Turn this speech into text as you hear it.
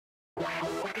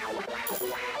Hello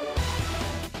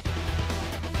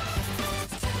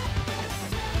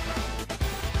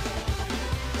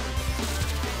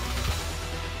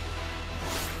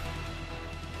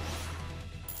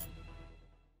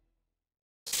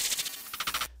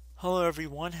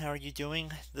everyone, how are you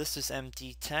doing? This is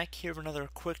MD Tech here with another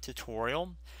quick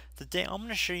tutorial. Today I'm going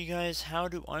to show you guys how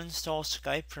to uninstall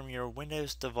Skype from your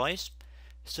Windows device.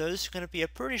 So this is going to be a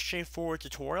pretty straightforward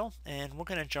tutorial and we're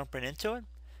going to jump right into it.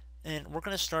 And we're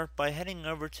going to start by heading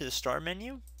over to the Start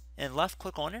menu and left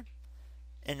click on it.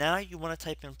 And now you want to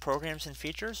type in Programs and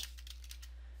Features.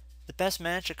 The best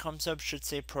match that comes up should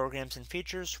say Programs and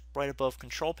Features right above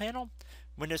Control Panel.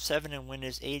 Windows 7 and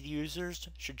Windows 8 users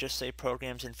should just say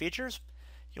Programs and Features.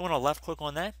 You want to left click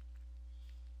on that.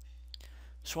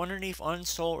 So underneath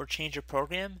Uninstall or Change a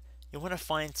Program, you want to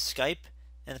find Skype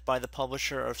and by the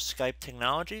publisher of Skype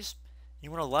Technologies. You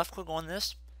want to left click on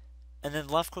this and then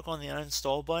left click on the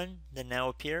Uninstall button that now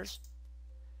appears.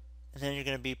 And then you're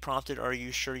going to be prompted, are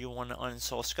you sure you want to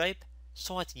uninstall Skype?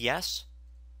 Select Yes.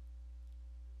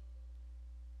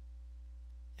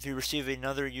 If you receive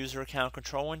another user account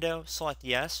control window, select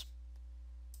Yes.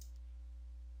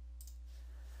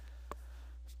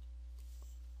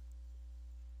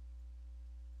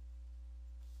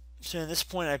 So at this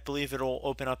point, I believe it'll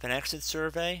open up an exit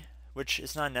survey, which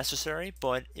is not necessary,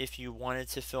 but if you wanted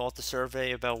to fill out the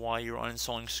survey about why you're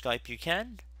uninstalling Skype, you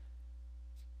can.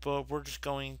 But we're just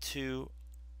going to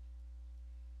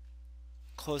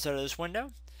close out of this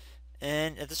window.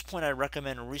 And at this point, I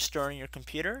recommend restarting your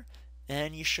computer,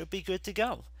 and you should be good to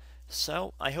go.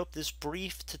 So I hope this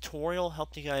brief tutorial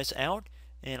helped you guys out,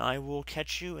 and I will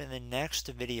catch you in the next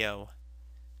video.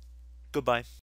 Goodbye.